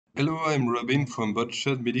Hello, I'm Robin from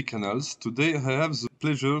Boatshed Canals. Today I have the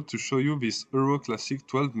pleasure to show you this Euro Classic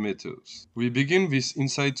 12 meters. We begin this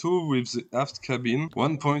inside tour with the aft cabin,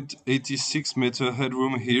 1.86 meter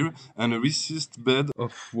headroom here and a recessed bed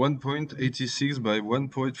of 1.86 by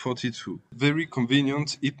 1.42. Very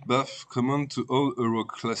convenient heat bath common to all Euro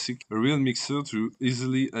Classic, a real mixer to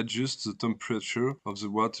easily adjust the temperature of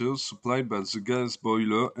the water supplied by the gas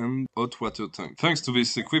boiler and hot water tank. Thanks to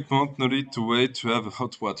this equipment, no need to wait to have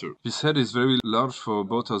hot water. This head is very large for a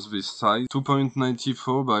boat of this size,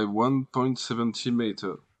 2.94 by 1.70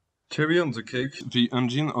 meter. Cherry on the cake, the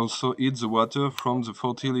engine also heats the water from the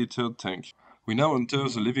 40-liter tank. We now enter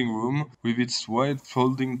the living room. With its wide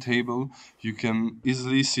folding table, you can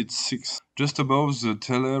easily sit six. Just above the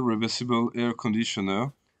tele-reversible air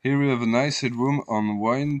conditioner, here we have a nice headroom on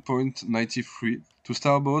 1.93. To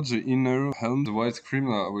starboard, the inner helm, the white screen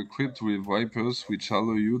are equipped with wipers which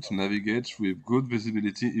allow you to navigate with good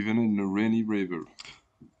visibility even in a rainy river.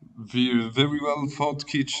 The very well thought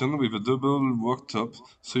kitchen with a double worktop,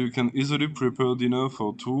 so you can easily prepare dinner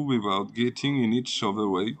for two without getting in each other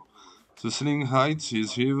way. The ceiling height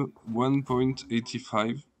is here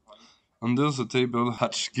 1.85. Under the table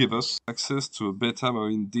hatch gives us access to a Beta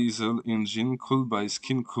Marine diesel engine cooled by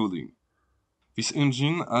skin cooling. This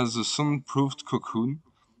engine has a soundproofed cocoon,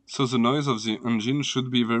 so the noise of the engine should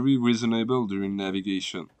be very reasonable during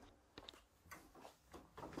navigation.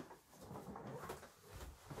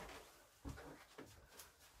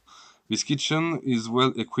 This kitchen is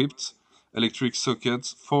well equipped, electric socket,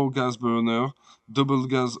 4 gas burner, double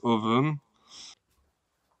gas oven,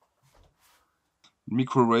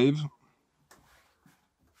 microwave,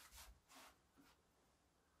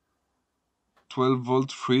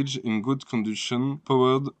 12-volt fridge in good condition,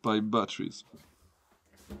 powered by batteries.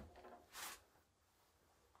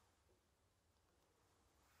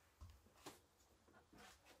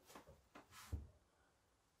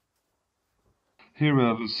 Here we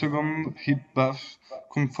have a second heat bath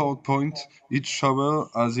comfort point. Each shower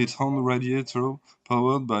has its own radiator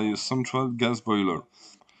powered by a central gas boiler.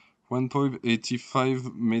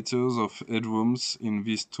 1.85 meters of headrooms in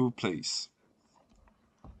these two places.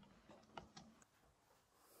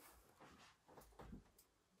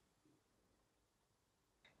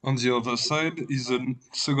 On the other side is a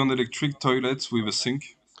second electric toilet with a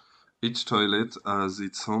sink. Each toilet has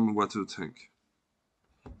its own water tank.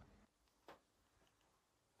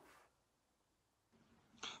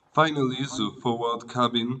 Finally, the forward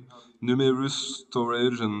cabin, numerous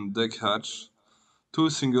storage and deck hatch, two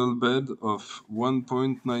single bed of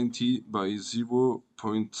 1.90 by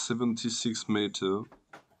 0.76 meter.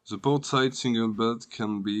 The portside single bed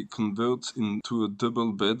can be converted into a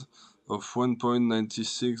double bed of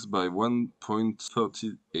 1.96 by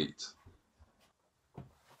 1.38.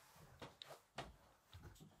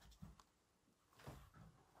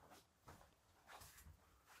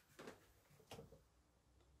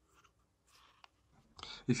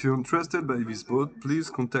 If you're interested by this boat, please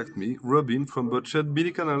contact me, Robin from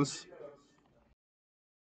Boatshed Canals.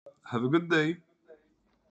 Have a good day!